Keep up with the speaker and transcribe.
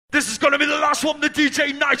This is gonna be the last one. The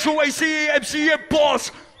DJ Nitro, ACE, MC, and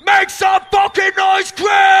Boss. Make some fucking noise, crew!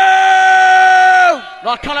 I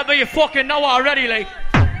can't be you fucking know already, like.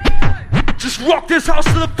 Just rock this house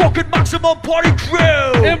to the fucking maximum party,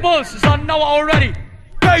 crew! Impulse is on now already.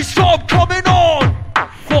 Bass drum coming on!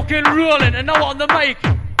 Fucking rolling and now on the mic.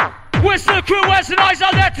 Where's the crew? Where's the noise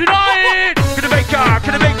out there tonight? Gonna make a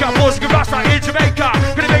boss, gonna rasta in Jamaica.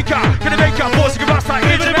 Gonna make a boss, gonna rasta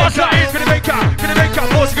in Jamaica. Gonna make a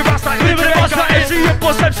boss, gonna rasta in Jamaica. MC and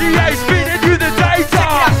Boss, MCA, speeding through the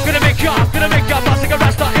data. Gonna make a boss, gonna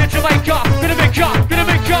rasta in Jamaica. Gonna make a.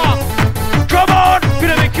 Come on!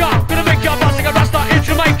 Gonna make a boss, gonna rasta in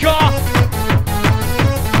Jamaica.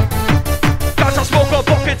 Guys, I smoke a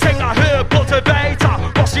bucket, take a herb cultivator.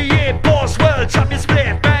 Bossy in Boss, world champion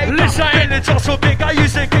split, mate. Feeling just so big, I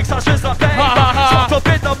use the kicks such as the paper. Soft up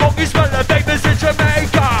in the monkeys, smell the vapors in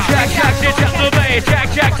Jamaica. Jack the bay,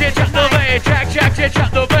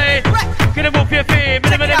 jack the bay. Gonna move your feet,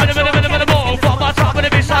 minute, more. From my top of the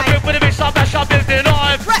beach, I feel for the beach, I mash up building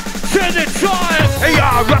on. Turn the time. Hey,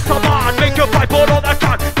 Rasta man, make a pipe on the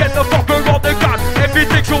can. Get the fucker on the gun.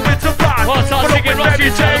 Everything's all into plan. What's our singing Rocky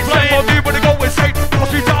James playing? For me when I go insane,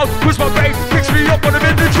 toss me down, push my brain, picks me up when I'm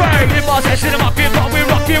in the train. In my session, I'm up here, but we're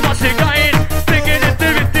rocking what's it going? Thinking it's the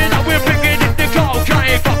rhythm, and we're bringing it the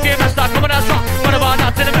cocaine. Fucking master coming on strong, one of our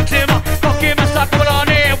nuts in the maximum. Fucking master coming on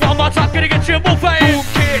in, one more time, gonna get you moving. Boom,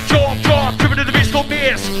 kid, drop, driven to the beast, no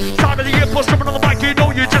miss. Time of the year, plus jumping on the mic, you know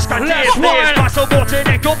you just got this. Pass some water,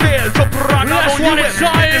 neck, go bill, jump around, I know you win. This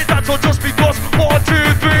dance or just because, 1,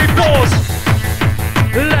 2, 3, pause.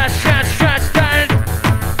 Last chance, stand.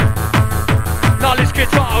 Now let's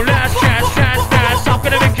get on, last chance, dance. I'm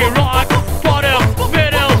gonna make it rock. Bottom,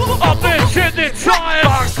 middle, up and shit the time.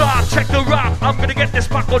 Backslap, check the rap. I'm gonna get this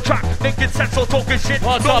back on track. Making sense or talking shit.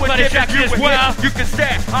 What's up, buddy? Check this well. You can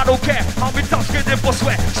stare, I don't care. I'll be tough, skin and for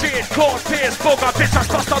sweat. Shit, corn, piss, booger, bitch, I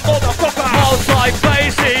bust a mother.